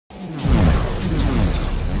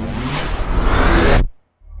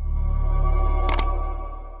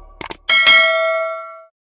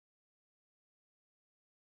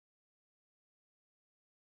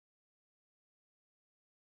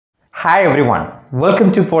Hi everyone,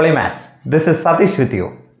 welcome to PSC. This is Satish with you.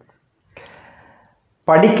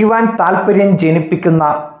 പഠിക്കുവാൻ താൽപര്യം ജനിപ്പിക്കുന്ന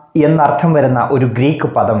എന്നർത്ഥം വരുന്ന ഒരു ഗ്രീക്ക്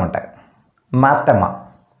പദമുണ്ട്, മാത്തമ.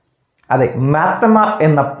 അതെ, മാത്തമ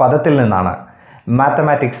എന്ന പദത്തിൽ നിന്നാണ്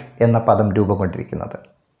മാത്തമാറ്റിക്സ് എന്ന പദം രൂപം കൊണ്ടിരിക്കുന്നത്.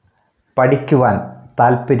 പഠിക്കുവാൻ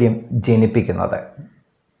താൽപര്യം ജനിപ്പിക്കുന്നത്.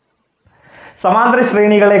 സമാന്തര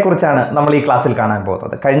ശ്രേണികളെക്കുറിച്ചാണ് നമ്മൾ ഈ ക്ലാസ്സിൽ കാണാൻ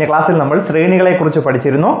പോകുന്നത്. കഴിഞ്ഞ ക്ലാസ്സിൽ നമ്മൾ ശ്രേണികളെക്കുറിച്ച്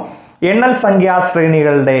പഠിച്ചിരുന്നു. എണ്ണൽ സംഖ്യാ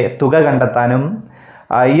ശ്രേണികളുടെ തുക കണ്ടെത്താനും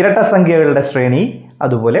ഇരട്ട സംഖ്യകളുടെ ശ്രേണി,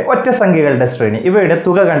 അതുപോലെ ഒറ്റ സംഖ്യകളുടെ ശ്രേണി, ഇവയുടെ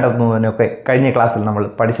തുക കണ്ടെത്തുന്നതിനൊക്കെ കഴിഞ്ഞ ക്ലാസ്സിൽ നമ്മൾ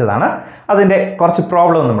പഠിച്ചതാണ്. അതിൻ്റെ കുറച്ച്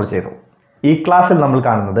പ്രോബ്ലം നമ്മൾ ചെയ്തു. ഈ ക്ലാസ്സിൽ നമ്മൾ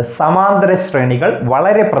കാണുന്നത് സമാന്തര ശ്രേണികൾ,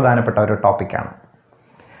 വളരെ പ്രധാനപ്പെട്ട ഒരു ടോപ്പിക്കാണ്.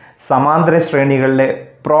 സമാന്തര ശ്രേണികളിലെ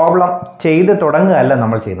പ്രോബ്ലം ചെയ്ത് തുടങ്ങുകയല്ല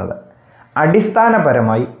നമ്മൾ ചെയ്യുന്നത്.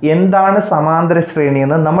 അടിസ്ഥാനപരമായി എന്താണ് സമാന്തര ശ്രേണി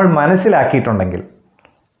എന്ന് നമ്മൾ മനസ്സിലാക്കിയിട്ടുണ്ടെങ്കിൽ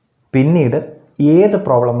പിന്നീട് ഏത്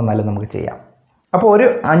പ്രോബ്ലം വന്നാലും നമുക്ക് ചെയ്യാം. അപ്പോൾ ഒരു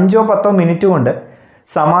 5-10 മിനിറ്റ് കൊണ്ട്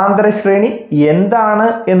സമാന്തര ശ്രേണി എന്താണ്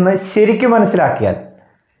എന്ന് ശരിക്കും മനസ്സിലാക്കിയാൽ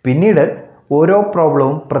പിന്നീട് ഓരോ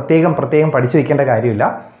പ്രോബ്ലവും പ്രത്യേകം പഠിച്ചു വയ്ക്കേണ്ട കാര്യമില്ല.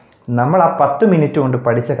 നമ്മൾ ആ 10 മിനിറ്റ് കൊണ്ട്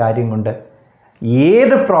പഠിച്ച കാര്യം കൊണ്ട്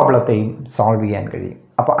ഏത് പ്രോബ്ലത്തെയും സോൾവ് ചെയ്യാൻ കഴിയും.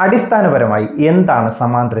 അപ്പോൾ അടിസ്ഥാനപരമായി എന്താണ്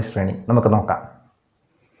സമാന്തര ശ്രേണി നമുക്ക് നോക്കാം.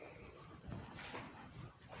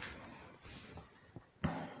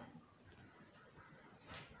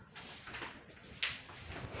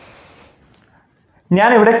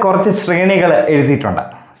 ഞാനിവിടെ കുറച്ച് ശ്രേണികൾ എഴുതിയിട്ടുണ്ട്,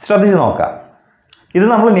 ശ്രദ്ധിച്ച് നോക്കാം. ഇത്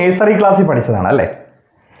നമ്മൾ നഴ്സറി ക്ലാസ്സിൽ പഠിച്ചതാണ് അല്ലേ?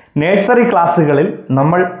 നഴ്സറി ക്ലാസ്സുകളിൽ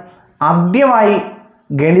നമ്മൾ ആദ്യമായി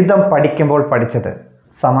ഗണിതം പഠിക്കുമ്പോൾ പഠിച്ചത്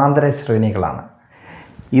സമാന്തര ശ്രേണികളാണ്.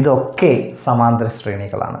 ഇതൊക്കെ സമാന്തര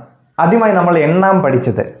ശ്രേണികളാണ്. ആദ്യമായി നമ്മൾ എണ്ണാൻ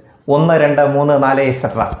പഠിച്ചത് 1, 2, 3, 4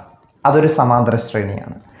 എക്സെട്ര, അതൊരു സമാന്തര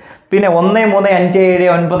ശ്രേണിയാണ്. പിന്നെ 1, 3, 5, 7,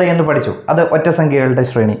 9 എന്ന് പഠിച്ചു, അത് ഒറ്റ സംഖ്യകളുടെ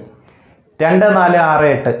ശ്രേണി. 2, 4, 6,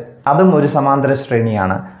 8 അതും ഒരു സമാന്തര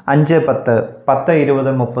ശ്രേണിയാണ്. 5, 10, 10,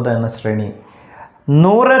 20, 30 എന്ന ശ്രേണി.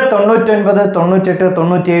 100, 99, 98,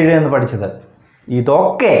 97 എന്ന് പഠിച്ചത്,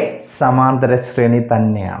 ഇതൊക്കെ സമാന്തര ശ്രേണി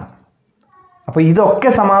തന്നെയാണ്. അപ്പോൾ ഇതൊക്കെ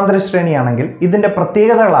സമാന്തര ശ്രേണിയാണെങ്കിൽ ഇതിൻ്റെ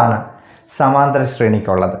പ്രത്യേകതകളാണ് സമാന്തര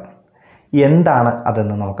ശ്രേണിക്കുള്ളത്. എന്താണ്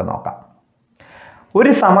അതെന്ന് നമുക്ക് നോക്കാം.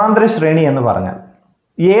 ഒരു സമാന്തര ശ്രേണി എന്ന് പറഞ്ഞാൽ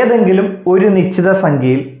ഏതെങ്കിലും ഒരു നിശ്ചിത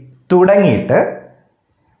സംഖ്യയിൽ തുടങ്ങിയിട്ട്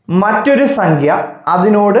മറ്റൊരു സംഖ്യ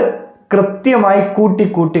അതിനോട് കൃത്യമായി കൂട്ടി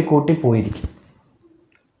പോയിരിക്കും.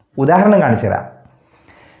 ഉദാഹരണം കാണിച്ചു തരാം.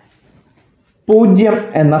 0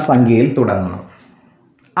 എന്ന സംഖ്യയിൽ തുടങ്ങുന്നു,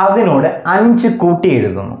 അതിനോട് 5 കൂട്ടി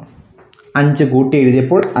എഴുതുന്നു. 5 കൂട്ടി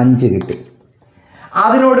എഴുതിയപ്പോൾ 5 കിട്ടി.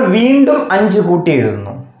 അതിനോട് വീണ്ടും 5 കൂട്ടി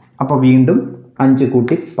എഴുതുന്നു, അപ്പോൾ വീണ്ടും 5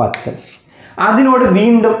 കൂട്ടി 10. അതിനോട്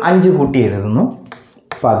വീണ്ടും 5 കൂട്ടി എഴുതുന്നു,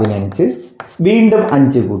 15. വീണ്ടും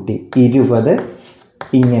 5 കൂട്ടി 20.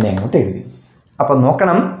 ഇങ്ങനെ അങ്ങോട്ട് എഴുതി. അപ്പോൾ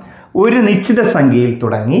നോക്കണം, ഒരു നിശ്ചിത സംഖ്യയിൽ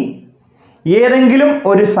തുടങ്ങി ഏതെങ്കിലും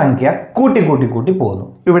ഒരു സംഖ്യ കൂട്ടി പോകുന്നു.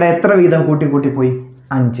 ഇവിടെ എത്ര വീതം കൂട്ടി പോയി?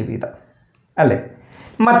 5 വീതം അല്ലേ?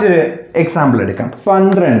 മറ്റൊരു എക്സാമ്പിൾ എടുക്കാം.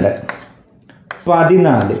 12,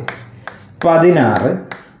 14, 16,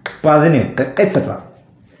 18 എക്സെട്ര.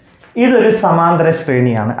 ഇതൊരു സമാന്തര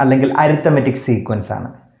ശ്രേണിയാണ്, അല്ലെങ്കിൽ അരിത്തമെറ്റിക് സീക്വൻസ്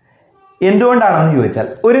ആണ്. എന്തുകൊണ്ടാണെന്ന് ചോദിച്ചാൽ,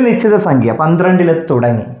 ഒരു നിശ്ചിത സംഖ്യ 12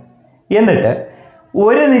 തുടങ്ങി, എന്നിട്ട്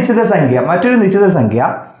ഒരു നിശ്ചിത സംഖ്യ മറ്റൊരു നിശ്ചിത സംഖ്യ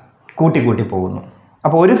കൂട്ടി പോകുന്നു.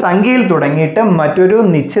 അപ്പോൾ ഒരു സംഖ്യയിൽ തുടങ്ങിയിട്ട് മറ്റൊരു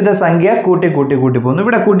നിശ്ചിത സംഖ്യ കൂട്ടി പോകുന്നു.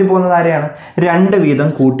 ഇവിടെ കൂട്ടി പോകുന്നത് ആരെയാണ്? 2 വീതം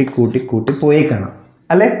കൂട്ടി പോയേക്കണം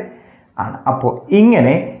അല്ലേ? ആണ്. അപ്പോൾ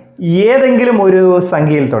ഇങ്ങനെ ഏതെങ്കിലും ഒരു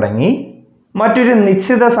സംഖ്യയിൽ തുടങ്ങി മറ്റൊരു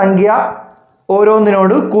നിശ്ചിത സംഖ്യ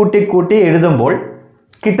ഓരോന്നിനോട് കൂട്ടി എഴുതുമ്പോൾ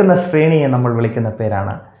കിട്ടുന്ന ശ്രേണിയെ നമ്മൾ വിളിക്കുന്ന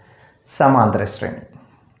പേരാണ് സമാന്തര ശ്രേണി.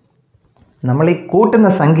 നമ്മൾ ഈ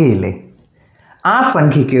കൂട്ടുന്ന സംഖ്യയില്ലേ, ആ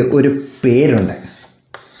സംഖ്യയ്ക്ക് ഒരു പേരുണ്ട്.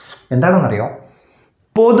 എന്താണെന്നറിയോ?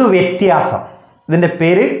 പൊതുവ്യത്യാസം. ഇതിൻ്റെ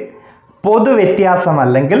പേര് പൊതുവ്യത്യാസം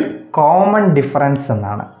അല്ലെങ്കിൽ കോമൺ ഡിഫറൻസ്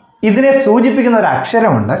എന്നാണ്. ഇതിനെ സൂചിപ്പിക്കുന്ന ഒരു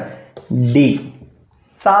അക്ഷരമുണ്ട്, ഡി.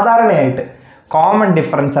 സാധാരണയായിട്ട് കോമൺ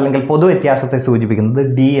ഡിഫറൻസ് അല്ലെങ്കിൽ പൊതുവ്യത്യാസത്തെ സൂചിപ്പിക്കുന്നത്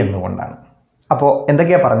ഡി എന്നുകൊണ്ടാണ്. അപ്പോൾ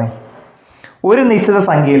എന്തൊക്കെയാണ് പറഞ്ഞത്? ഒരു നിശ്ചിത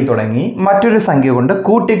സംഖ്യയിൽ തുടങ്ങി മറ്റൊരു സംഖ്യ കൊണ്ട്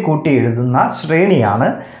കൂട്ടി എഴുതുന്ന ശ്രേണിയാണ്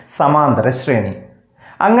സമാന്തര ശ്രേണി.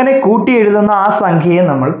 അങ്ങനെ കൂട്ടി എഴുതുന്ന ആ സംഖ്യയെ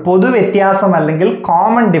നമ്മൾ പൊതുവ്യത്യാസം അല്ലെങ്കിൽ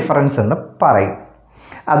കോമൺ ഡിഫറൻസ് എന്ന് പറയും.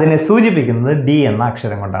 അതിനെ സൂചിപ്പിക്കുന്നത് ഡി എന്ന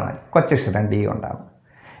അക്ഷരം കൊണ്ടാണ്, കൊച്ചക്ഷരം ഡി കൊണ്ടാണ്.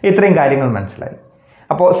 ഇത്രയും കാര്യങ്ങൾ മനസ്സിലായി.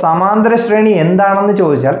 അപ്പോൾ സമാന്തര ശ്രേണി എന്താണെന്ന്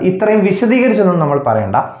ചോദിച്ചാൽ ഇത്രയും വിശദീകരിച്ചൊന്നും നമ്മൾ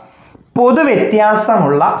പറയണ്ട.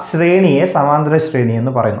 പൊതുവ്യത്യാസമുള്ള ശ്രേണിയെ സമാന്തര ശ്രേണി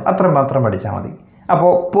എന്ന് പറയുന്നു. അത്രമാത്രം പഠിച്ചാൽ മതി.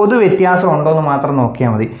 അപ്പോൾ പൊതുവ്യത്യാസം ഉണ്ടോ എന്ന് മാത്രം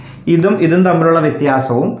നോക്കിയാൽ മതി. ഇതും തമ്മിലുള്ള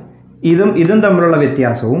വ്യത്യാസവും ഇതും തമ്മിലുള്ള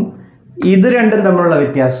വ്യത്യാസവും ഇത് രണ്ടും തമ്മിലുള്ള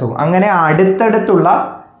വ്യത്യാസവും, അങ്ങനെ അടുത്തടുത്തുള്ള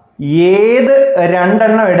ഏത് 2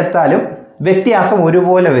 എണ്ണം എടുത്താലും വ്യത്യാസം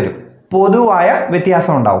ഒരുപോലെ വരും. പൊതുവായ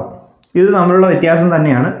വ്യത്യാസം ഉണ്ടാവും. ഇത് തമ്മിലുള്ള വ്യത്യാസം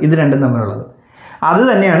തന്നെയാണ് ഇത് രണ്ടും തമ്മിലുള്ളത്. അത്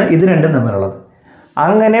തന്നെയാണ് ഇത് രണ്ടും തമ്മിലുള്ളത്.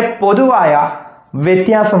 അങ്ങനെ പൊതുവായ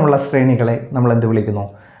വ്യത്യാസമുള്ള ശ്രേണികളെ നമ്മൾ എന്ത് വിളിക്കുന്നു?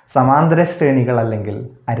 സമാന്തര ശ്രേണികൾ അല്ലെങ്കിൽ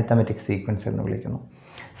അരിത്തമെറ്റിക് സീക്വൻസ് എന്ന് വിളിക്കുന്നു.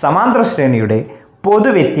 സമാന്തര ശ്രേണിയുടെ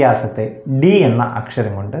പൊതുവ്യത്യാസത്തെ ഡി എന്ന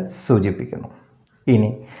അക്ഷരം കൊണ്ട് സൂചിപ്പിക്കുന്നു. ഇനി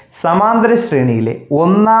സമാന്തര ശ്രേണിയിലെ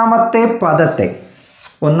ഒന്നാമത്തെ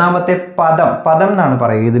പദം എന്നാണ്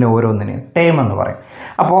പറയുക, ഇതിന് ഓരോന്നിനെയും ടേം എന്ന് പറയും.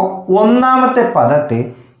 അപ്പോൾ ഒന്നാമത്തെ പദത്തെ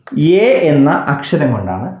എ എന്ന അക്ഷരം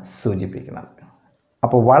കൊണ്ടാണ് സൂചിപ്പിക്കുന്നത്.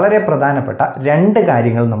 അപ്പോൾ വളരെ പ്രധാനപ്പെട്ട രണ്ട്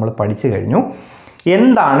കാര്യങ്ങൾ നമ്മൾ പഠിച്ചു കഴിഞ്ഞു.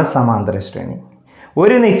 എന്താണ് സമാന്തര ശ്രേണി?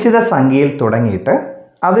 ഒരു നിശ്ചിത സംഖ്യയിൽ തുടങ്ങിയിട്ട്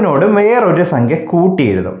അതിനോട് വേറൊരു സംഖ്യ കൂട്ടി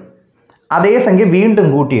എഴുതും, അതേ സംഖ്യ വീണ്ടും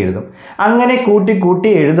കൂട്ടി എഴുതും. അങ്ങനെ കൂട്ടി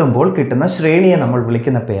എഴുതുമ്പോൾ കിട്ടുന്ന ശ്രേണിയെ നമ്മൾ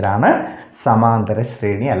വിളിക്കുന്ന പേരാണ് സമാന്തര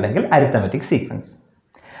ശ്രേണി അല്ലെങ്കിൽ അരിത്തമെറ്റിക് സീക്വൻസ്.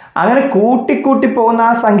 അങ്ങനെ കൂട്ടി പോകുന്ന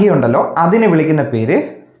ആ സംഖ്യ ഉണ്ടല്ലോ, അതിനെ വിളിക്കുന്ന പേര്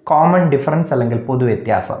കോമൺ ഡിഫറൻസ് അല്ലെങ്കിൽ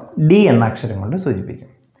പൊതുവ്യത്യാസം, ഡി എന്ന അക്ഷരം കൊണ്ട് സൂചിപ്പിക്കും.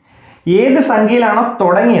 ഏത് സംഖ്യയിലാണോ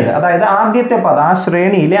തുടങ്ങിയത്, അതായത് ആദ്യത്തെ പദം, ആ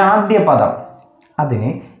ശ്രേണിയിലെ ആദ്യ പദം, അതിനെ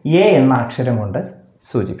എ എന്ന അക്ഷരം കൊണ്ട്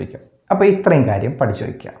സൂചിപ്പിക്കും. അപ്പോൾ ഇത്രയും കാര്യം പഠിച്ചു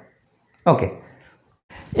വയ്ക്കുക. ഓക്കെ,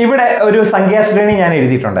 ഇവിടെ ഒരു സംഖ്യാശ്രേണി ഞാൻ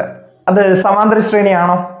എഴുതിയിട്ടുണ്ട്. അത് സമാന്തര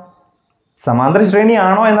ശ്രേണിയാണോ? സമാന്തര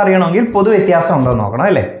ശ്രേണിയാണോ എന്നറിയണമെങ്കിൽ പൊതുവ്യത്യാസം ഉണ്ടോ എന്ന് നോക്കണം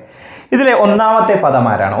അല്ലേ. ഇതിലെ ഒന്നാമത്തെ പദം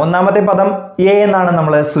ആരാണ്? ഒന്നാമത്തെ പദം എ എന്നാണ്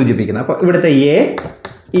നമ്മൾ സൂചിപ്പിക്കുന്നത്. അപ്പോൾ ഇവിടുത്തെ എ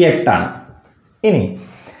 8ആണ്. ഇനി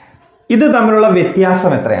ഇത് തമ്മിലുള്ള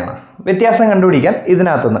വ്യത്യാസം എത്രയാണ്? വ്യത്യാസം കണ്ടുപിടിക്കാൻ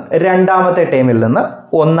ഇതിനകത്തുനിന്ന് രണ്ടാമത്തെ ടേമിൽ നിന്ന്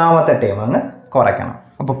ഒന്നാമത്തെ ടേം അങ്ങ് കുറയ്ക്കണം.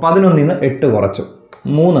 അപ്പോൾ 11 നിന്ന് 8 കുറച്ചു,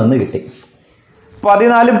 3 എന്ന് കിട്ടി.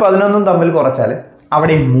 14 11 തമ്മിൽ കുറച്ചാൽ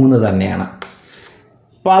അവിടെ 3 തന്നെയാണ്.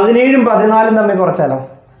 17 14 തമ്മിൽ കുറച്ചാലോ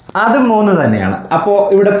അത് 3 തന്നെയാണ്. അപ്പോൾ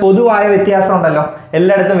ഇവിടെ പൊതുവായ വ്യത്യാസം ഉണ്ടല്ലോ,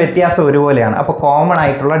 എല്ലായിടത്തും വ്യത്യാസം ഒരുപോലെയാണ്. അപ്പോൾ കോമൺ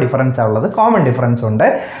ആയിട്ടുള്ള ഡിഫറൻസ് ഉള്ളത്, കോമൺ ഡിഫറൻസ് ഉണ്ട്.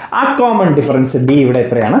 ആ കോമൺ ഡിഫറൻസ് ഡി ഇവിടെ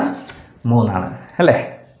എത്രയാണ്? 3 അല്ലേ.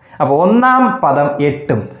 അപ്പോൾ ഒന്നാം പദം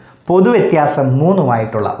 8ഉം പൊതുവ്യത്യാസം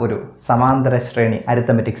 3ഉമായിട്ടുള്ള ഒരു സമാന്തര ശ്രേണി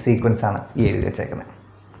അരിത്തമെറ്റിക് സീക്വൻസ് ആണ് ഈ എഴുതി വെച്ചേക്കുന്നത്.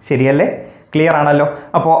 ശരിയല്ലേ? ക്ലിയർ ആണല്ലോ.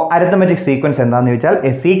 അപ്പോൾ അരിത്തമെറ്റിക് സീക്വൻസ് എന്താണെന്ന് ചോദിച്ചാൽ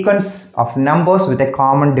A sequence of numbers with a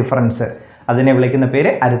common difference, അതിനെ വിളിക്കുന്ന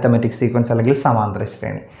പേര് അരിത്തമെറ്റിക് സീക്വൻസ് അല്ലെങ്കിൽ സമാന്തര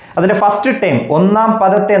ശ്രേണി. അതിൻ്റെ ഫസ്റ്റ് ടൈം ഒന്നാം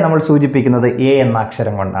പദത്തെ നമ്മൾ സൂചിപ്പിക്കുന്നത് എ എന്ന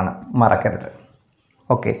അക്ഷരം കൊണ്ടാണ്, മറക്കരുത്.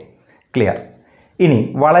 Okay, clear. ഇനി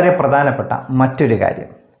വളരെ പ്രധാനപ്പെട്ട മറ്റൊരു കാര്യം,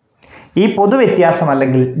 ഈ പൊതുവ്യത്യാസം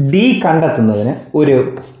അല്ലെങ്കിൽ ഡി കണ്ടെത്തുന്നതിന് ഒരു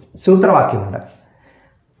സൂത്രവാക്യമുണ്ട്,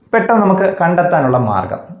 പെട്ടെന്ന് നമുക്ക് കണ്ടെത്താനുള്ള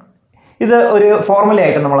മാർഗം. ഇത് ഒരു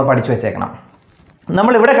ഫോർമുലയായിട്ട് നമ്മൾ പഠിച്ചു വെച്ചേക്കണം.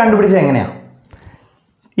 നമ്മളിവിടെ കണ്ടുപിടിച്ചത് എങ്ങനെയാണ്?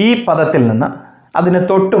 ഈ പദത്തിൽ നിന്ന് അതിന്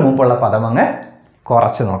തൊട്ട് മുമ്പുള്ള പദം അങ്ങ്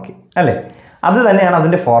കുറച്ച് നോക്കി അല്ലേ. അത് തന്നെയാണ്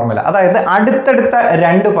അതിൻ്റെ ഫോർമുല. അതായത് അടുത്തടുത്ത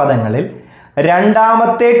രണ്ട് പദങ്ങളിൽ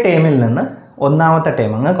രണ്ടാമത്തെ ടേമിൽ നിന്ന് ഒന്നാമത്തെ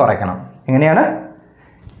ടേം അങ്ങ് കുറയ്ക്കണം. എങ്ങനെയാണ്?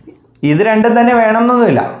 ഇത് രണ്ടും തന്നെ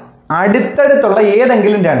വേണമെന്നൊന്നുമില്ല, അടുത്തടുത്തുള്ള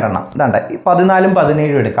ഏതെങ്കിലും രണ്ടെണ്ണം. ഇതാണ്ട് 14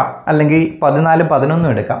 17 എടുക്കാം, അല്ലെങ്കിൽ 14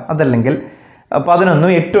 11 എടുക്കാം, അതല്ലെങ്കിൽ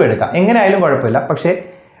 11 8 എടുക്കാം. എങ്ങനെ ആയാലും കുഴപ്പമില്ല. പക്ഷേ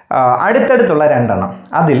അടുത്തടുത്തുള്ള രണ്ടെണ്ണം,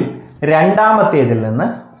 അതിൽ രണ്ടാമത്തേതിൽ നിന്ന്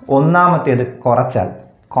ഒന്നാമത്തേത് കുറച്ചാൽ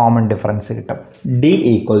കോമൺ ഡിഫറൻസ് കിട്ടും. D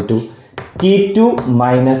equal to T2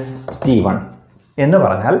 minus T1 എന്ന്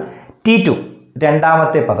പറഞ്ഞാൽ T2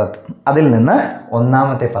 രണ്ടാമത്തെ പദം, അതിൽ നിന്ന്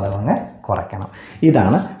ഒന്നാമത്തെ പദം അങ്ങ് കുറയ്ക്കണം.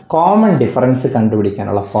 ഇതാണ് കോമൺ ഡിഫറൻസ്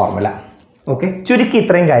കണ്ടുപിടിക്കാനുള്ള ഫോർമുല. ഓക്കെ, ചുരുക്കി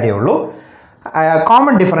ഇത്രയും കാര്യമേ ഉള്ളൂ.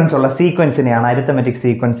 കോമൺ ഡിഫറൻസ് ഉള്ള സീക്വൻസിനെയാണ് അരിത്തമെറ്റിക്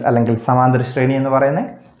സീക്വൻസ് അല്ലെങ്കിൽ സമാന്തര ശ്രേണി എന്ന് പറയുന്നത്.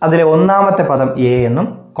 അതിലെ ഒന്നാമത്തെ പദം എ എന്നും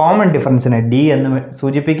കോമൺ ഡിഫറൻസിനെ ഡി എന്നും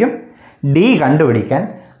സൂചിപ്പിക്കും. ഡി കണ്ടുപിടിക്കാൻ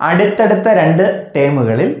അടുത്തടുത്ത രണ്ട്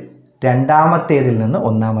ടേമുകളിൽ രണ്ടാമത്തേതിൽ നിന്ന്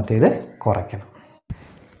ഒന്നാമത്തേത് കുറയ്ക്കണം.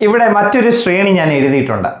 ഇവിടെ മറ്റൊരു ശ്രേണി ഞാൻ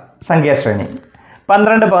എഴുതിയിട്ടുണ്ട്, സംഖ്യാശ്രേണി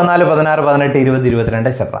 12 14 16 18 20 22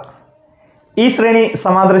 etc. ഈ ശ്രേണി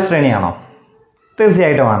സമാന്തര ശ്രേണിയാണോ?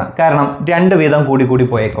 തീർച്ചയായിട്ടുമാണ്. കാരണം 2 വീതം കൂടി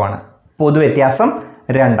പോയേക്കുവാണ്. പൊതുവ്യത്യാസം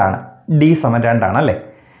 2ആണ്, ഡി = 2 അല്ലേ.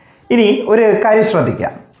 ഇനി ഒരു കാര്യം ശ്രദ്ധിക്കുക,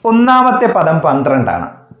 ഒന്നാമത്തെ പദം 12ആണ്.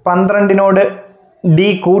 12നോട് ഡി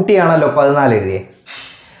കൂട്ടിയാണല്ലോ 14 എഴുതിയേ.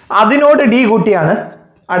 അതിനോട് ഡി കൂട്ടിയാണ്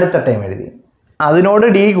അടുത്ത ടൈം എഴുതി, അതിനോട്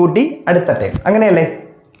ഡി കൂട്ടി അടുത്ത ടൈം, അങ്ങനെയല്ലേ?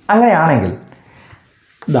 അങ്ങനെയാണെങ്കിൽ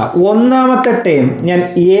ഇതാ ഒന്നാമത്തെ ടൈം ഞാൻ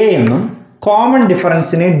എ എന്നും കോമൺ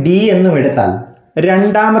ഡിഫറൻസിനെ ഡി എന്നും എടുത്താൽ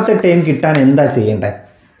രണ്ടാമത്തെ ടൈം കിട്ടാൻ എന്താ ചെയ്യേണ്ടത്?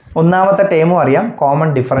 ഒന്നാമത്തെ ടൈമും അറിയാം, കോമൺ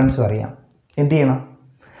ഡിഫറൻസും അറിയാം. എന്ത് ചെയ്യണം?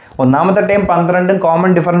 ഒന്നാമത്തെ ടൈം 12ഉം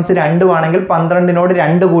കോമൺ ഡിഫറൻസ് 2ഉം ആണെങ്കിൽ 12നോട്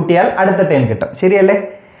 2 കൂട്ടിയാൽ അടുത്ത ടൈം കിട്ടും, ശരിയല്ലേ?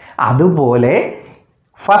 അതുപോലെ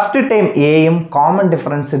ഫസ്റ്റ് ടൈം എയും കോമൺ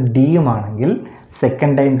ഡിഫറൻസ് ഡിയും ആണെങ്കിൽ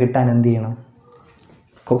സെക്കൻഡ് ടൈം കിട്ടാൻ എന്ത് ചെയ്യണം?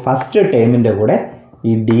 ഫസ്റ്റ് ടൈമിൻ്റെ കൂടെ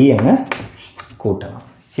ഈ ഡി അങ്ങ് കൂട്ടണം,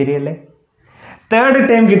 ശരിയല്ലേ? തേർഡ്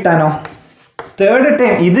ടൈം കിട്ടാനോ? തേർഡ്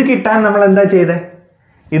ടൈം ഇത് കിട്ടാൻ നമ്മൾ എന്താ ചെയ്തത്?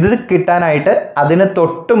 ഇത് കിട്ടാനായിട്ട് അതിന്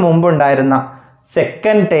തൊട്ട് മുമ്പുണ്ടായിരുന്ന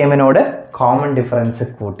സെക്കൻഡ് ടേമിനോട് കോമൺ ഡിഫറൻസ്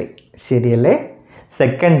കൂട്ടി. ശരിയല്ലേ?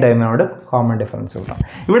 സെക്കൻഡ് ടേമിനോട് കോമൺ ഡിഫറൻസ് കൂട്ടാം.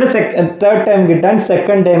 ഇവിടെ തേർഡ് ടേം കിട്ടാൻ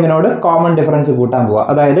സെക്കൻഡ് ടേമിനോട് കോമൺ ഡിഫറൻസ് കൂട്ടാൻ പോവുക.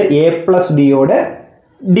 അതായത് എ പ്ലസ് ഡിയോട്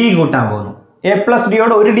ഡി കൂട്ടാൻ പോകുന്നു. എ പ്ലസ്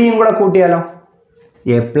ഡിയോട് ഒരു ഡിയും കൂടെ കൂട്ടിയാലോ?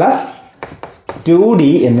 എ പ്ലസ് 2d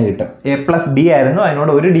എന്ന് കിട്ടും. എ പ്ലസ് ഡി ആയിരുന്നു,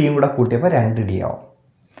 അതിനോട് ഒരു ഡിയും കൂടെ കൂട്ടിയപ്പോൾ 2d ആവും.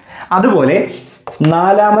 അതുപോലെ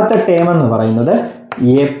നാലാമത്തെ ടേം എന്ന് പറയുന്നത്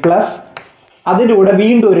എ പ്ലസ്, അതിൻ്റെ കൂടെ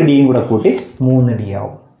വീണ്ടും ഒരു ഡിയും കൂടെ കൂട്ടി 3d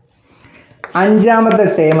ആവും. അഞ്ചാമത്തെ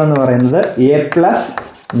ടേം എന്ന് പറയുന്നത് എ പ്ലസ്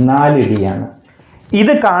 4d ആണ്.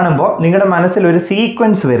 ഇത് കാണുമ്പോൾ നിങ്ങളുടെ മനസ്സിൽ ഒരു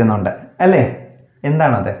സീക്വൻസ് വരുന്നുണ്ട് അല്ലേ?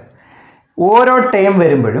 എന്താണത്? ഓരോ ടേം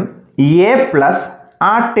വരുമ്പോഴും എ പ്ലസ്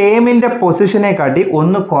ആ ടേമിൻ്റെ പൊസിഷനെ കാട്ടി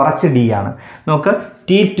ഒന്ന് കുറച്ച് ഡി ആണ്. നോക്ക്,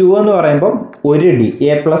 T2 എന്ന് പറയുമ്പോൾ 1d,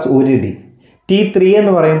 A plus 1d. T3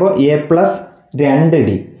 എന്ന് പറയുമ്പോൾ എ പ്ലസ് 2d.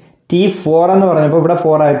 T4 എന്ന് പറഞ്ഞപ്പോൾ ഇവിടെ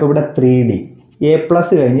 4 ആയപ്പോൾ ഇവിടെ 3d. എ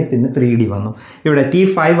പ്ലസ് കഴിഞ്ഞ് പിന്നെ 3d വന്നു. ഇവിടെ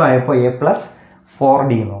T5 ആയപ്പോൾ എ പ്ലസ്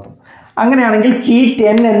 4d എന്ന് പറഞ്ഞു. അങ്ങനെയാണെങ്കിൽ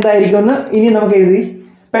T10 എന്തായിരിക്കും എന്ന് ഇനി നമുക്ക് എഴുതി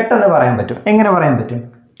പെട്ടെന്ന് പറയാൻ പറ്റും. എങ്ങനെ പറയാൻ പറ്റും?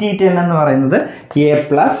 T10 എന്ന് പറയുന്നത് എ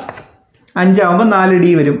പ്ലസ് 5 ആകുമ്പോൾ 4d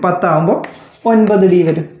വരും, 10 ആകുമ്പോൾ 9d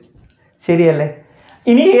വരും. ശരിയല്ലേ?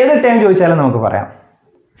 ഇനി ഏത് ടൈം ചോദിച്ചാലും നമുക്ക് പറയാം.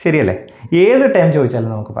 ശരിയല്ലേ? ഏത് ടൈം ചോദിച്ചാലും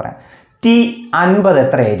നമുക്ക് പറയാം. T50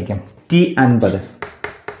 എത്രയായിരിക്കും? T50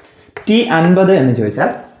 എന്ന് ചോദിച്ചാൽ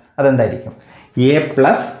അതെന്തായിരിക്കും? എ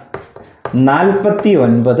പ്ലസ്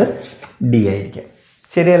 49d ആയിരിക്കും.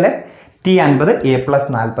 ശരിയല്ലേ? T50 എ പ്ലസ്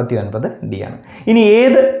 49d ആണ്. ഇനി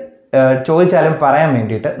ഏത് ചോദിച്ചാലും പറയാൻ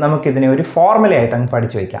വേണ്ടിയിട്ട് നമുക്കിതിനെ ഒരു ഫോർമുലയായിട്ട് അങ്ങ്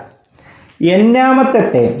പഠിച്ചു വയ്ക്കാം. എന്നാമത്തെ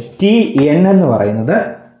ടേം Tn എന്ന് പറയുന്നത്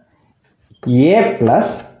എ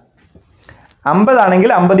പ്ലസ് 50 ആണെങ്കിൽ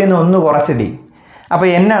 50 നിന്ന് 1 കുറച്ച് ഡി. അപ്പോൾ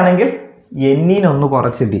n ആണെങ്കിൽ n-ന് 1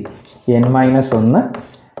 കുറച്ച് ഡി, n-1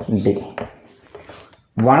 ഡി.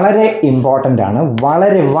 വളരെ ഇമ്പോർട്ടൻ്റ് ആണ്,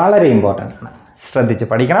 വളരെ ഇമ്പോർട്ടൻ്റ് ആണ്. ശ്രദ്ധിച്ച്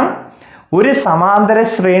പഠിക്കണം. ഒരു സമാന്തര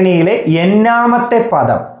ശ്രേണിയിലെ എന്നാമത്തെ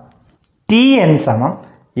പദം Tn സമം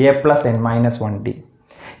എ പ്ലസ് n-1d.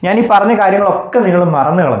 ഞാൻ ഈ പറഞ്ഞ കാര്യങ്ങളൊക്കെ നിങ്ങൾ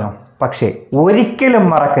മറന്നു കളഞ്ഞോ? പക്ഷേ ഒരിക്കലും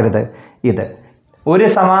മറക്കരുത് ഇത്. ഒരു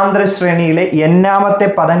സമാന്തര ശ്രേണിയിലെ എന്നാമത്തെ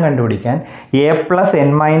പദം കണ്ടുപിടിക്കാൻ എ പ്ലസ്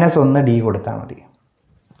n-1d കൊടുത്താൽ മതി.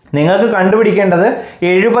 നിങ്ങൾക്ക് കണ്ടുപിടിക്കേണ്ടത്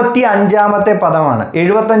 75ാമത്തെ പദമാണ്.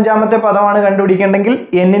 75ാമത്തെ പദമാണ് കണ്ടുപിടിക്കേണ്ടെങ്കിൽ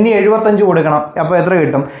n-ന് 75 കൊടുക്കണം. അപ്പോൾ എത്ര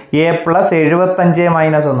കിട്ടും? എ പ്ലസ്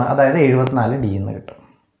 75-1, അതായത് 74d എന്ന് കിട്ടും.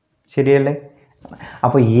 ശരിയല്ലേ?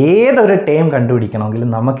 അപ്പോൾ ഏതൊരു ടേം കണ്ടുപിടിക്കണമെങ്കിലും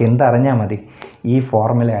നമുക്ക് എന്തറിഞ്ഞാൽ മതി? ഈ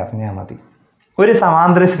ഫോർമുല അറിഞ്ഞാൽ മതി. ഒരു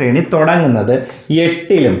സമാന്തര ശ്രേണി തുടങ്ങുന്നത്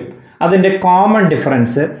 8-ലും അതിൻ്റെ കോമൺ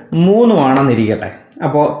ഡിഫറൻസ് 3 ആണെന്നിരിക്കട്ടെ.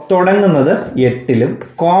 അപ്പോൾ തുടങ്ങുന്നത് 8-ലും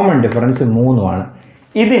കോമൺ ഡിഫറൻസ് 3 ആണ്.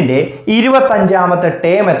 ഇതിൻ്റെ 25ാമത്തെ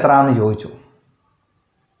ടേം എത്രയാണെന്ന് ചോദിച്ചു.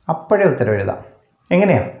 അപ്പോഴേ ഉത്തരം എഴുതാം.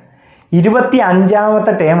 എങ്ങനെയാണ്?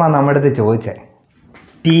 25ാമത്തെ ടേമാണ് നമ്മുടെ അടുത്ത് ചോദിച്ചത്.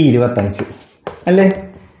 T25 അല്ലേ?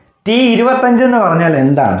 T25 എന്ന് പറഞ്ഞാൽ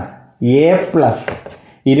എന്താണ്? എ പ്ലസ്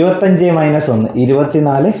 25-1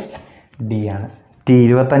 24d ആണ്.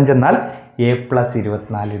 T25 എന്നാൽ എ പ്ലസ്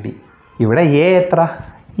 24d. ഇവിടെ എ എത്ര?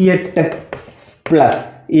 8 പ്ലസ്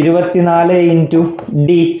 24 ഇൻറ്റു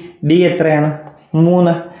ഡി. ഡി എത്രയാണ്?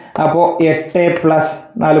 3. അപ്പോൾ 8 പ്ലസ്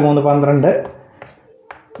 4 3 12,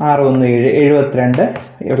 6 1 7 72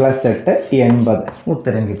 പ്ലസ് 8 80.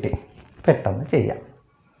 ഉത്തരം കിട്ടി. പെട്ടെന്ന് ചെയ്യാം.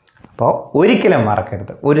 അപ്പോൾ ഒരിക്കലും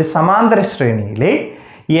മറക്കരുത്, ഒരു സമാന്തര ശ്രേണിയിലെ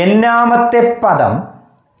എന്നാമത്തെ പദം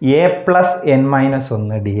എ പ്ലസ്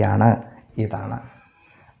n-1d ആണ്. ഇതാണ്.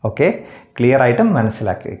 ഓക്കെ, ക്ലിയർ ആയിട്ടും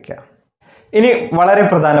മനസ്സിലാക്കി വയ്ക്കുക. ഇനി വളരെ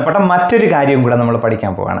പ്രധാനപ്പെട്ട മറ്റൊരു കാര്യം കൂടെ നമ്മൾ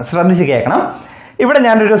പഠിക്കാൻ പോവുകയാണ്. ശ്രദ്ധിച്ച് കേൾക്കണം. ഇവിടെ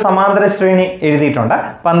ഞാനൊരു സമാന്തര ശ്രേണി എഴുതിയിട്ടുണ്ട്.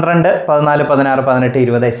 12, 14, 16, 18,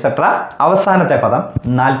 20 എക്സെട്ര. അവസാനത്തെ പദം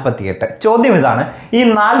 48. ചോദ്യം ഇതാണ്, ഈ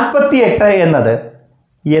 48 എന്നത്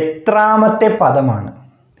എത്രാമത്തെ പദമാണ്?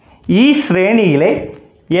 ഈ ശ്രേണിയിലെ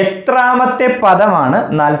എത്രാമത്തെ പദമാണ്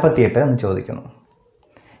 48 എന്ന് ചോദിക്കുന്നു.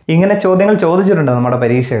 ഇങ്ങനെ ചോദ്യങ്ങൾ ചോദിച്ചിട്ടുണ്ട് നമ്മുടെ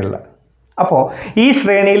പരീക്ഷകളിൽ. അപ്പോൾ ഈ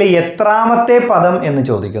ശ്രേണിയിലെ എത്രാമത്തെ പദം എന്ന്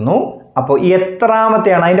ചോദിക്കുന്നു. അപ്പോൾ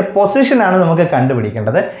എത്രാമത്തെയാണ്, അതിൻ്റെ പൊസിഷനാണ് നമുക്ക്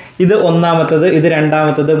കണ്ടുപിടിക്കേണ്ടത്. ഇത് ഒന്നാമത്തത്, ഇത്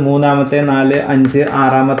രണ്ടാമത്തത്, മൂന്നാമത്തെ, 4, 5,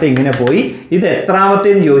 6 ഇങ്ങനെ പോയി. ഇത് എത്രാമത്തെ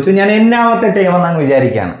എന്ന് ചോദിച്ചു. ഞാൻ എന്നാമത്തെ ടേം എന്നങ്ങ്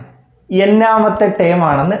വിചാരിക്കുകയാണ്. എന്നാമത്തെ ടേം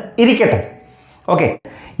ആണെന്ന് ഇരിക്കട്ടെ. ഓക്കെ,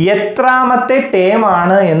 എത്രാമത്തെ ടേം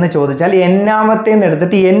ആണ് എന്ന് ചോദിച്ചാൽ എന്നാമത്തേന്ന്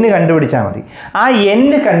എടുത്തിട്ട് n കണ്ടുപിടിച്ചാൽ മതി. ആ n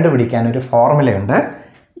കണ്ടുപിടിക്കാൻ ഒരു ഫോർമുലയുണ്ട്.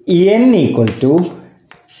 n equal to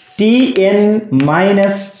Tn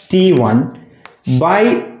minus T1 by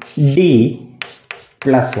d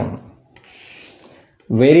plus 1.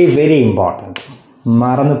 Very important,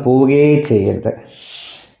 മറന്നു പോവുകയേ ചെയ്യരുത്.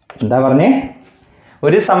 എന്താ പറഞ്ഞേ?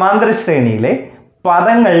 ഒരു സമാന്തര ശ്രേണിയിലെ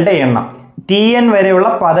പദങ്ങളുടെ എണ്ണം tn വരെയുള്ള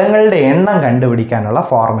പദങ്ങളുടെ എണ്ണം കണ്ടുപിടിക്കാനുള്ള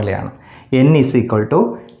ഫോർമുലയാണ്. n is equal to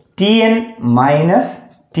tn minus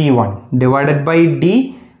t1 divided by d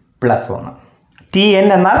plus 1. tn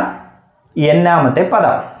എന്നാൽ n-ാമത്തെ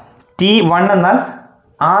പദം, t1 എന്നാൽ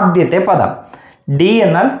ആദ്യത്തെ പദം, d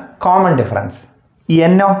എന്നാൽ കോമൺ ഡിഫറൻസ്,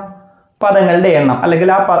 എന്നോ പദങ്ങളുടെ എണ്ണം അല്ലെങ്കിൽ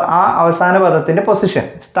ആ അവസാന പദത്തിന്റെ പൊസിഷൻ,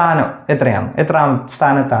 സ്ഥാനം എത്രയാണ്, എത്രാം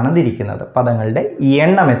സ്ഥാനത്താണ് ഇരിക്കുന്നത്, പദങ്ങളുടെ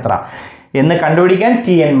എണ്ണം എത്ര എന്ന് കണ്ടുപിടിക്കാൻ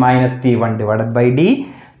tn minus t1 divided by d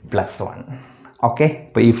plus 1. Okay,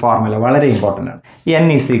 ഇപ്പോൾ ഈ ഫോർമുല വളരെ ഇമ്പോർട്ടൻ്റ് ആണ്. n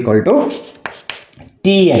is equal to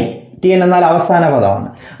tn എന്നാൽ അവസാന പദമാണ്,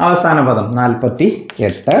 അവസാന പദം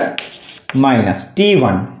 48 മൈനസ്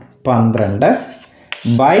t1 12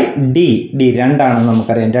 ബൈ d 2 ആണെന്ന്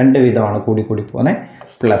നമുക്കറിയാം, 2 വീതമാണ് കൂടി പോകുന്നത്,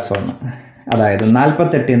 പ്ലസ് 1. അതായത്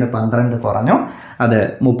 48 നിന്ന് 12 കുറഞ്ഞു, അത്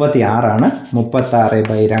 36 ആണ്,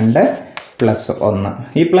 36/2 പ്ലസ് 1.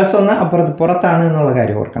 ഈ പ്ലസ് 1 പുറത്താണ് എന്നുള്ള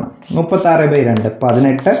കാര്യം ഓർക്കണം. 36/2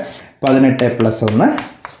 18, 18 പ്ലസ് 1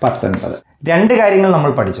 19. രണ്ട് കാര്യങ്ങൾ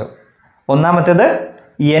നമ്മൾ പഠിച്ചു. ഒന്നാമത്തേത്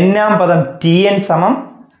n-ാം പദം tn സമം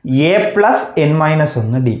a plus n minus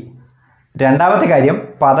 1 d. രണ്ടാമത്തെ കാര്യം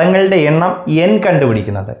പദങ്ങളുടെ എണ്ണം n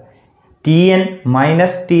കണ്ടുപിടിക്കുന്നത് tn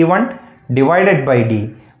minus t1 divided by d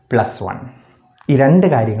plus 1. ഈ രണ്ട്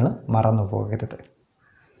കാര്യങ്ങൾ മറന്നു പോകരുത്.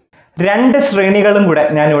 രണ്ട് ശ്രേണികളും കൂടെ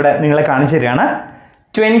ഞാനിവിടെ നിങ്ങളെ കാണിച്ചു തരികയാണ്.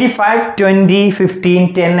 25, 20, 15,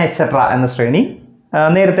 10 എക്സെട്ര എന്ന ശ്രേണി,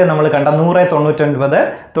 നേരത്തെ നമ്മൾ കണ്ട 100, 99,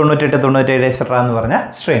 98, 97 എക്സെട്ര എന്ന് പറഞ്ഞ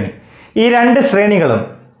ശ്രേണി. ഈ രണ്ട് ശ്രേണികളും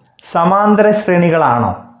സമാന്തര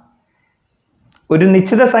ശ്രേണികളാണോ? ഒരു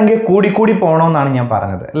നിശ്ചിത സംഖ്യ കൂടി പോകണമെന്നാണ് ഞാൻ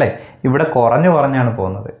പറഞ്ഞത് അല്ലേ? ഇവിടെ കുറഞ്ഞാണ്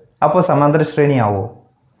പോകുന്നത്. അപ്പോൾ സമാന്തര ശ്രേണി ആവോ?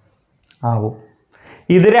 ആവും.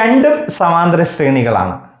 ഇത് രണ്ടും സമാന്തര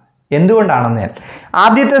ശ്രേണികളാണ്. എന്തുകൊണ്ടാണെന്ന്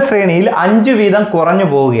ആദ്യത്തെ ശ്രേണിയിൽ 5 വീതം കുറഞ്ഞു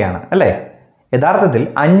പോവുകയാണ് അല്ലേ? യഥാർത്ഥത്തിൽ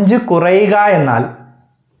 5 കുറയുക എന്നാൽ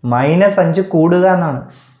 -5 കൂടുക എന്നാണ്.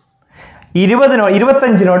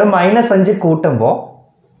 25നോട് -5 കൂട്ടുമ്പോൾ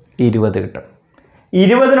 20 കിട്ടും.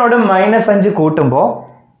 20നോട് -5 കൂട്ടുമ്പോൾ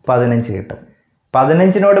 15 കിട്ടും.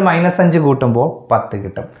 15നോട് -5 കൂട്ടുമ്പോൾ 10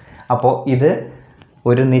 കിട്ടും. അപ്പോൾ ഇത്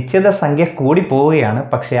ഒരു നിശ്ചിത സംഖ്യ കൂടി പോവുകയാണ്.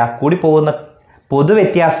 പക്ഷേ ആ കൂടി പോകുന്ന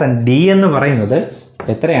പൊതുവ്യത്യാസം d എന്ന് പറയുന്നത്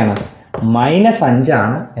എത്രയാണ്? -5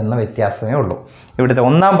 ആണ് എന്ന വ്യത്യാസമേ ഉള്ളൂ. ഇവിടുത്തെ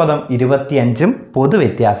ഒന്നാം പദം 25ഉം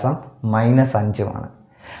പൊതുവ്യത്യാസം -5ഉമാണ്.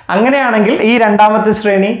 അങ്ങനെയാണെങ്കിൽ ഈ രണ്ടാമത്തെ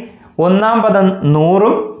ശ്രേണി ഒന്നാം പദം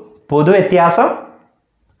 100ഉം പൊതുവ്യത്യാസം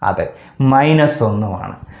അതെ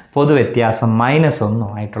 -1ഉമാണ്. പൊതുവ്യത്യാസം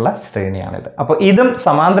 -1ആയിട്ടുള്ള ശ്രേണിയാണിത്. അപ്പോൾ ഇതും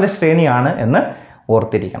സമാന്തര ശ്രേണിയാണ് എന്ന്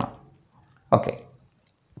ഓർത്തിരിക്കണം. ഓക്കെ,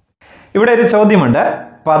 ഇവിടെ ഒരു ചോദ്യമുണ്ട്.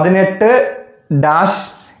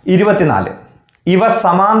 18-24 ഇവ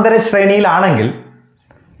സമാന്തര ശ്രേണിയിലാണെങ്കിൽ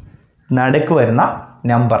നടുക്ക് വരുന്ന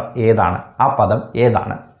നമ്പർ ഏതാണ്? ആ പദം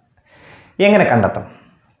ഏതാണ്? എങ്ങനെ കണ്ടെത്തും?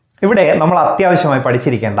 ഇവിടെ നമ്മൾ അത്യാവശ്യമായി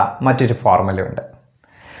പഠിച്ചിരിക്കേണ്ട മറ്റൊരു ഫോർമുലയുണ്ട്.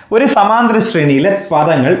 ഒരു സമാന്തര ശ്രേണിയിലെ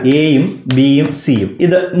പദങ്ങൾ എയും ബിയും സിയും,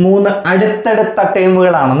 ഇത് 3 അടുത്തടുത്ത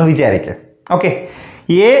ടേമുകളാണെന്ന് വിചാരിക്കുക. ഓക്കെ,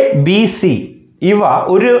 എ ബി സി ഇവ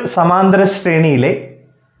ഒരു സമാന്തര ശ്രേണിയിലെ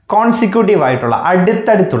കോൺസിക്യൂട്ടീവ് ആയിട്ടുള്ള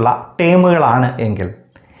അടുത്തടുത്തുള്ള ടേമുകളാണ് എങ്കിൽ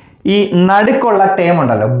ഈ നടുക്കുള്ള ടേം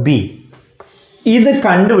ഉണ്ടല്ലോ ബി, ഇത്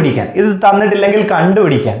കണ്ടുപിടിക്കാൻ, ഇത് തന്നിട്ടില്ലെങ്കിൽ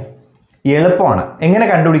കണ്ടുപിടിക്കാൻ എളുപ്പമാണ്. എങ്ങനെ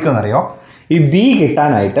കണ്ടുപിടിക്കുമെന്നറിയോ? ഈ ബി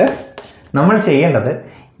കിട്ടാനായിട്ട് നമ്മൾ ചെയ്യേണ്ടത്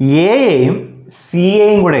എയെയും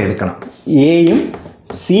സിയെയും കൂടെ എടുക്കണം. എയും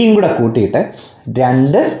സിയും കൂടെ കൂട്ടിയിട്ട്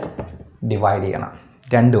 2 ഡിവൈഡ് ചെയ്യണം.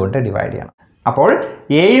 2 കൊണ്ട് ഡിവൈഡ് ചെയ്യണം. അപ്പോൾ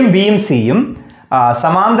എയും ബിയും സിയും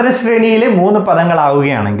സമാന്തര ശ്രേണിയിലെ 3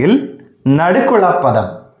 പദങ്ങളാവുകയാണെങ്കിൽ നടുക്കുള്ള പദം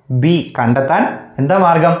ബി കണ്ടെത്താൻ എന്താ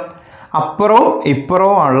മാർഗം? അപ്പുറവും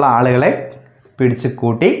ഇപ്പുറവും ഉള്ള ആളുകളെ പിടിച്ച്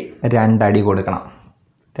കൂട്ടി 2 അടി കൊടുക്കണം.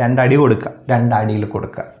 2 അടി കൊടുക്കുക, 2 അടിയിൽ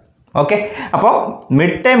കൊടുക്കുക. ഓക്കെ, അപ്പോൾ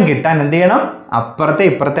മിഡ് ടൈം കിട്ടാൻ എന്ത് ചെയ്യണം? അപ്പുറത്തെ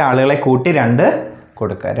ഇപ്പുറത്തെ ആളുകളെ കൂട്ടി 2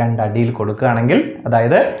 കൊടുക്കുക. 2 അടിയിൽ കൊടുക്കുകയാണെങ്കിൽ,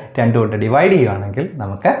 അതായത് 2 കൊണ്ട് ഡിവൈഡ് ചെയ്യുകയാണെങ്കിൽ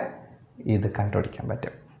നമുക്ക് ഇത് കണ്ടുപിടിക്കാൻ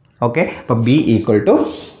പറ്റും. ഓക്കെ, അപ്പോൾ B equal to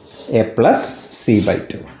a plus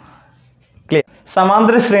c/2. Clear?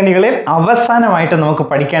 സമാന്തര ശ്രേണികളിൽ അവസാനമായിട്ട് നമുക്ക്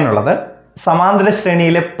പഠിക്കാനുള്ളത് സമാന്തര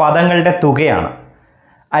ശ്രേണിയിലെ പദങ്ങളുടെ തുകയാണ്.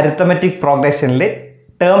 Arithmetic പ്രോഗ്രഷനിലെ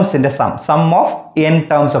ടേംസിൻ്റെ some of n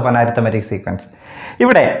terms of an arithmetic sequence.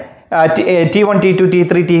 ഇവിടെ t1, t2,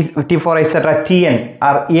 t3, t4 etc. tn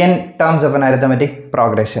R n terms of an arithmetic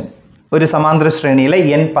progression. ഒരു സമാന്തര ശ്രേണിയിലെ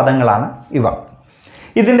n പദങ്ങളാണ് ഇവ.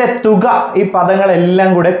 ഇതിൻ്റെ തുക, ഈ പദങ്ങളെല്ലാം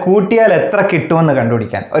കൂടെ കൂട്ടിയാൽ എത്ര കിട്ടുമെന്ന്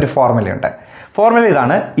കണ്ടുപിടിക്കാൻ ഒരു ഫോർമുലയുണ്ട്. ഫോർമുല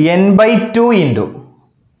ഇതാണ്: n/2 into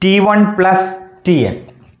t1 plus tn.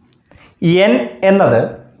 n എന്നത്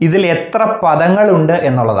ഇതിൽ എത്ര പദങ്ങളുണ്ട്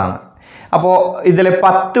എന്നുള്ളതാണ്. അപ്പോൾ ഇതിൽ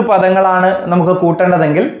 10 പദങ്ങളാണ് നമുക്ക്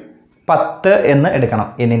കൂട്ടേണ്ടതെങ്കിൽ 10 എന്ന് എടുക്കണം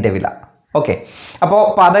n-ൻ്റെ വില. ഓക്കെ, അപ്പോൾ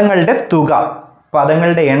പദങ്ങളുടെ തുക,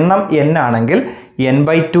 പദങ്ങളുടെ എണ്ണം n ആണെങ്കിൽ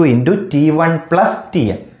n/2 into T1 plus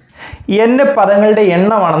Tn. n പദങ്ങളുടെ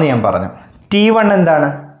എണ്ണമാണെന്ന് ഞാൻ പറഞ്ഞു. T1 എന്താണ്?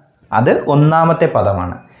 അത് ഒന്നാമത്തെ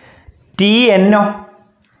പദമാണ്. Tnോ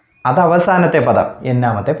അത് അവസാനത്തെ പദം,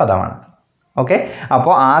 എന്നാമത്തെ പദമാണ്. ഓക്കെ,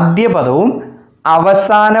 അപ്പോൾ ആദ്യ പദവും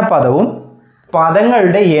അവസാന പദവും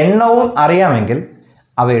പദങ്ങളുടെ എണ്ണവും അറിയാമെങ്കിൽ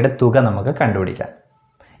അവയുടെ തുക നമുക്ക് കണ്ടുപിടിക്കാം.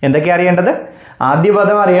 എന്തൊക്കെയാണ് അറിയേണ്ടത്? ആദ്യ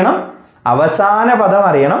പദം അറിയണം, അവസാന പദം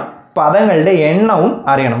അറിയണം, പദങ്ങളുടെ എണ്ണവും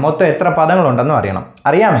അറിയണം, മൊത്തം എത്ര പദങ്ങളുണ്ടെന്നും അറിയണം.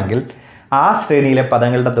 അറിയാമെങ്കിൽ ആ ശ്രേണിയിലെ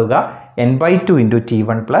പദങ്ങളുടെ തുക n/2 into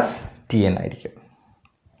T1 plus Tn ആയിരിക്കും.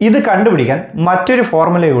 ഇത് കണ്ടുപിടിക്കാൻ മറ്റൊരു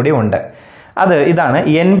ഫോർമുല കൂടി ഉണ്ട്. അത് ഇതാണ്,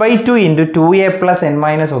 n/2 into 2a plus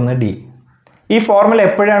n-1d. ഈ ഫോർമുല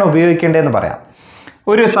എപ്പോഴാണ് ഉപയോഗിക്കേണ്ടതെന്ന് പറയാം.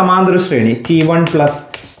 ഒരു സമാന്തര ശ്രേണി T1 plus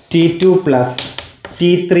T2 plus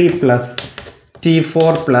T3 plus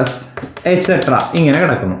T4 plus etcetera ഇങ്ങനെ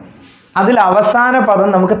കിടക്കുന്നു. അതിൽ അവസാന പദം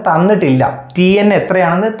നമുക്ക് തന്നിട്ടില്ല, Tn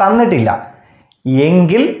എത്രയാണെന്ന് തന്നിട്ടില്ല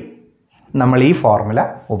എങ്കിൽ നമ്മൾ ഈ ഫോർമുല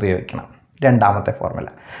ഉപയോഗിക്കണം, രണ്ടാമത്തെ ഫോർമുല.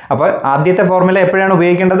 അപ്പോൾ ആദ്യത്തെ ഫോർമുല എപ്പോഴാണ്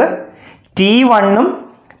ഉപയോഗിക്കേണ്ടത്? T1ഉം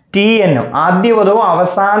Tnഉം, ആദ്യ പദവും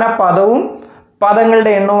അവസാന പദവും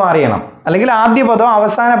പദങ്ങളുടെ എണ്ണവും അറിയണം, അല്ലെങ്കിൽ ആദ്യ പദവും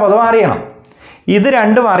അവസാന പദവും അറിയണം. ഇത്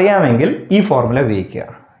രണ്ടും അറിയാമെങ്കിൽ ഈ ഫോർമുല ഉപയോഗിക്കുക.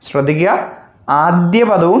 ശ്രദ്ധിക്കുക, ആദ്യ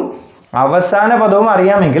പദവും അവസാന പദവും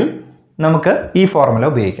അറിയാമെങ്കിൽ നമുക്ക് ഈ ഫോർമുല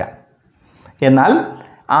ഉപയോഗിക്കാം. എന്നാൽ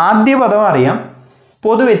ആദ്യ പദവും അറിയാം,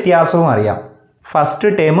 പൊതുവ്യത്യാസവും അറിയാം, ഫസ്റ്റ്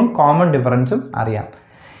ടേമും കോമൺ ഡിഫറൻസും അറിയാം,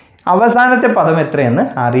 അവസാനത്തെ പദം എത്രയെന്ന്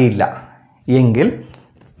അറിയില്ല എങ്കിൽ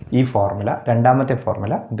ഈ ഫോർമുല, രണ്ടാമത്തെ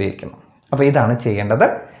ഫോർമുല ഉപയോഗിക്കണം. അപ്പോൾ ഇതാണ് ചെയ്യേണ്ടത്.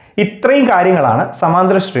 ഇത്രയും കാര്യങ്ങളാണ്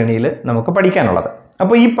സമാന്തര ശ്രേണിയിൽ നമുക്ക് പഠിക്കാനുള്ളത്.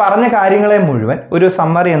 അപ്പോൾ ഈ പറഞ്ഞ കാര്യങ്ങളെ മുഴുവൻ ഒരു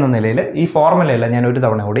സമ്മറി എന്ന നിലയിൽ ഈ ഫോർമുലയെല്ലാം ഞാൻ ഒരു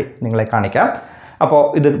തവണ കൂടി നിങ്ങളെ കാണിക്കാം. അപ്പോൾ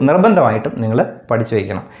ഇത് നിർബന്ധമായിട്ടും നിങ്ങൾ പഠിച്ചു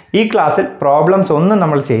വയ്ക്കണം. ഈ ക്ലാസ്സിൽ പ്രോബ്ലംസ് ഒന്നും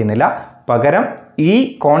നമ്മൾ ചെയ്യുന്നില്ല, പകരം ഈ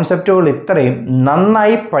കോൺസെപ്റ്റുകൾ ഇത്രയും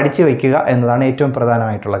നന്നായി പഠിച്ചു വയ്ക്കുക എന്നതാണ് ഏറ്റവും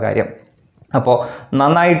പ്രധാനമായിട്ടുള്ള കാര്യം. അപ്പോൾ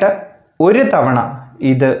നന്നായിട്ട് ഒരു തവണ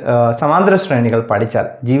ഇത് സമാന്തര ശ്രേണികൾ പഠിച്ചാൽ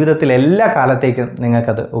ജീവിതത്തിൽ എല്ലാ കാലത്തേക്കും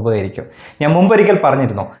നിങ്ങൾക്കത് ഉപകരിക്കും. ഞാൻ മുമ്പൊരിക്കൽ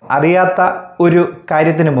പറഞ്ഞിരുന്നു, അറിയാത്ത ഒരു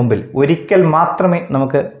കാര്യത്തിന് മുമ്പിൽ ഒരിക്കൽ മാത്രമേ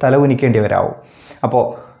നമുക്ക് തലകുനിക്കേണ്ടി വരാവൂ. അപ്പോൾ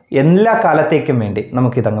എല്ലാ കാലത്തേക്കും വേണ്ടി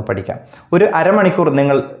നമുക്കിതങ്ങ് പഠിക്കാം. ഒരു അരമണിക്കൂർ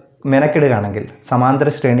നിങ്ങൾ മെനക്കെടുകയാണെങ്കിൽ സമാന്തര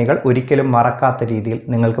ശ്രേണികൾ ഒരിക്കലും മറക്കാത്ത രീതിയിൽ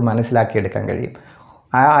നിങ്ങൾക്ക് മനസ്സിലാക്കിയെടുക്കാൻ കഴിയും.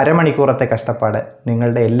 ആ അരമണിക്കൂറത്തെ കഷ്ടപ്പാട്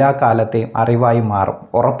നിങ്ങളുടെ എല്ലാ കാലത്തെയും അറിവായി മാറും,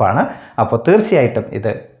 ഉറപ്പാണ്. അപ്പോൾ തീർച്ചയായിട്ടും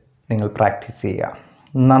ഇത് നിങ്ങൾ പ്രാക്ടീസ് ചെയ്യുക,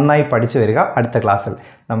 നന്നായി പഠിച്ചു വരിക. അടുത്ത ക്ലാസ്സിൽ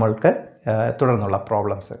നമ്മൾക്ക് തുടർന്നുള്ള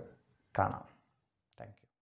പ്രോബ്ലംസ് കാണാം.